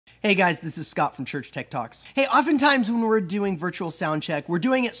Hey guys, this is Scott from Church Tech Talks. Hey, oftentimes when we're doing virtual sound check, we're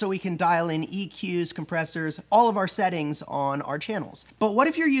doing it so we can dial in EQs, compressors, all of our settings on our channels. But what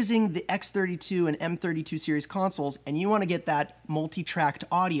if you're using the X32 and M32 series consoles and you want to get that multi-tracked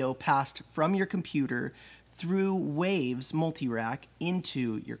audio passed from your computer through Waves Multirack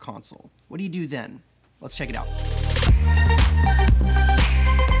into your console? What do you do then? Let's check it out.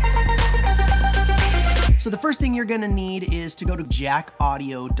 So the first thing you're gonna need is to go to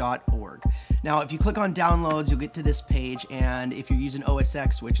jackaudio.org. Now, if you click on downloads, you'll get to this page, and if you're using OS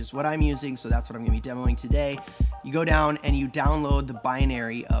X, which is what I'm using, so that's what I'm gonna be demoing today, you go down and you download the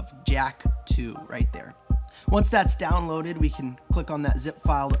binary of Jack 2 right there. Once that's downloaded, we can click on that zip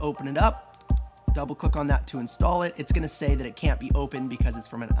file to open it up, double click on that to install it. It's gonna say that it can't be opened because it's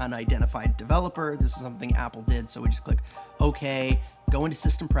from an unidentified developer. This is something Apple did, so we just click OK, go into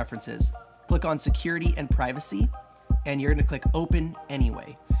System Preferences, click on Security and Privacy, and you're gonna click Open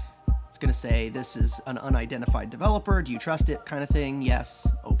Anyway. It's gonna say this is an unidentified developer, do you trust it, kind of thing, yes,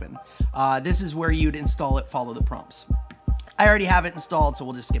 open. This is where you'd install it, follow the prompts. I already have it installed, so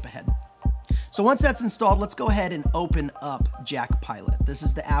we'll just skip ahead. So once that's installed, let's go ahead and open up Jack Pilot. This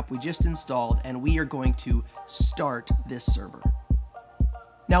is the app we just installed, and we are going to start this server.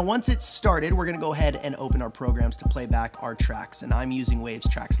 Now, once it's started, we're gonna go ahead and open our programs to play back our tracks, and I'm using Waves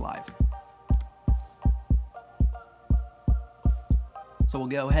Tracks Live. So we'll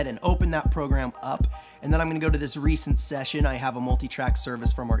go ahead and open that program up, and then I'm gonna go to this recent session. I have a multi-track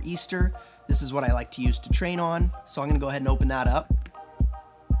service from our Easter. This is what I like to use to train on, so I'm gonna go ahead and open that up.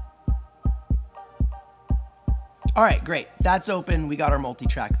 All right, great, that's open, we got our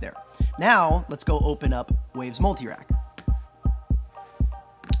multi-track there. Now, let's go open up Waves Multirack.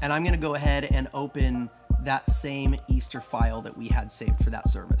 And I'm gonna go ahead and open that same Easter file that we had saved for that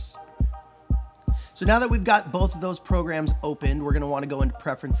service. So now that we've got both of those programs opened, we're gonna wanna go into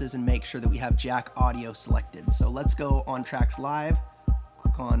Preferences and make sure that we have Jack Audio selected. So let's go on Tracks Live,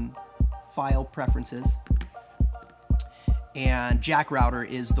 click on File Preferences, and Jack Router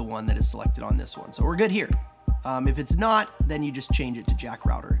is the one that is selected on this one. So we're good here. If it's not, then you just change it to Jack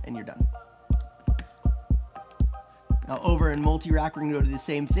Router and you're done. Now over in Multirack, we're gonna go to the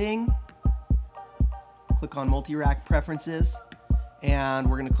same thing. Click on Multirack Preferences, and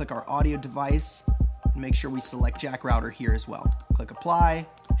we're gonna click our audio device and make sure we select Jack Router here as well. Click Apply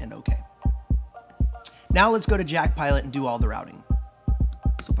and OK. Now let's go to Jack Pilot and do all the routing.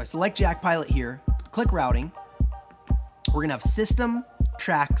 So if I select Jack Pilot here, click Routing, we're gonna have System,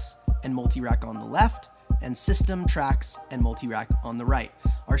 Tracks, and Multirack on the left, and System, Tracks, and Multirack on the right.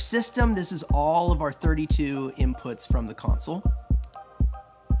 Our system, this is all of our 32 inputs from the console.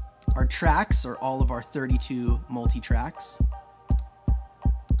 Our tracks are all of our 32 multi-tracks.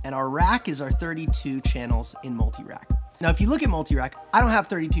 And our rack is our 32 channels in Multirack. Now, if you look at Multirack, I don't have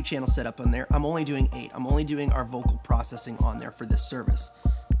 32 channels set up on there. I'm only doing 8. I'm only doing our vocal processing on there for this service.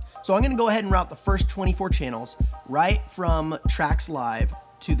 So I'm gonna go ahead and route the first 24 channels right from Tracks Live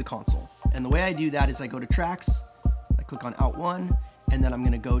to the console. And the way I do that is I go to Tracks, I click on Out 1, and then I'm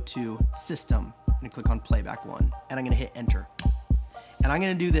gonna go to System, and click on Playback 1, and I'm gonna hit Enter. And I'm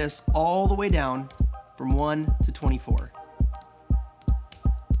gonna do this all the way down from 1 to 24.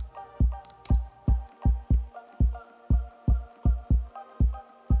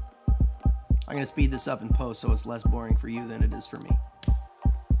 I'm gonna speed this up in post so it's less boring for you than it is for me.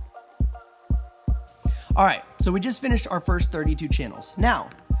 All right, so we just finished our first 32 channels. Now,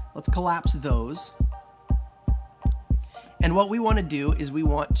 let's collapse those. And what we wanna do is we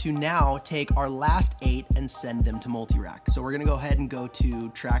want to now take our last 8 and send them to Multirack. So we're gonna go ahead and go to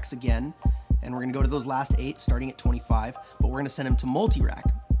Tracks again, and we're gonna go to those last 8 starting at 25, but we're gonna send them to Multirack.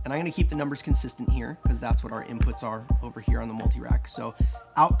 And I'm gonna keep the numbers consistent here because that's what our inputs are over here on the Multirack. So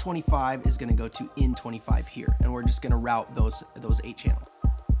out 25 is gonna go to in 25 here, and we're just gonna route those 8 channels.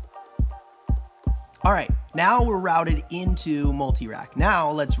 All right, now we're routed into Multirack.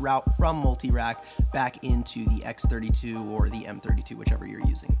 Now let's route from Multirack back into the X32 or the M32, whichever you're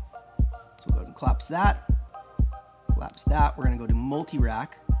using. So we'll go ahead and collapse that. We're gonna go to Multirack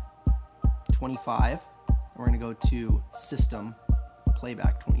 25, and we're gonna go to System,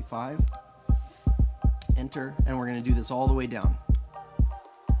 Playback 25, Enter, and we're gonna do this all the way down.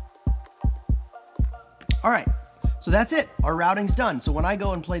 All right, so that's it. Our routing's done. So when I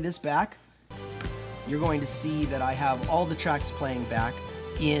go and play this back, you're going to see that I have all the tracks playing back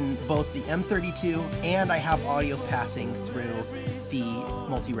in both the M32 and I have audio passing through the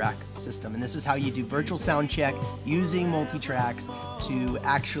Multirack system. And this is how you do virtual sound check using multi-tracks to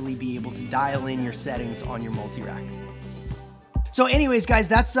actually be able to dial in your settings on your Multirack. So anyways, guys,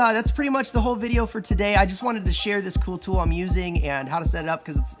 that's pretty much the whole video for today. I just wanted to share this cool tool I'm using and how to set it up,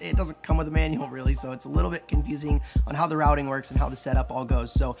 because it doesn't come with a manual really, so it's a little bit confusing on how the routing works and how the setup all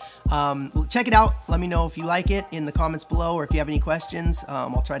goes. So check it out. Let me know if you like it in the comments below, or if you have any questions.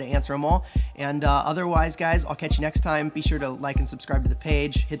 I'll try to answer them all. And otherwise, guys, I'll catch you next time. Be sure to like and subscribe to the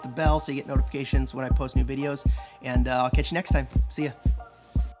page. Hit the bell so you get notifications when I post new videos. And I'll catch you next time. See ya.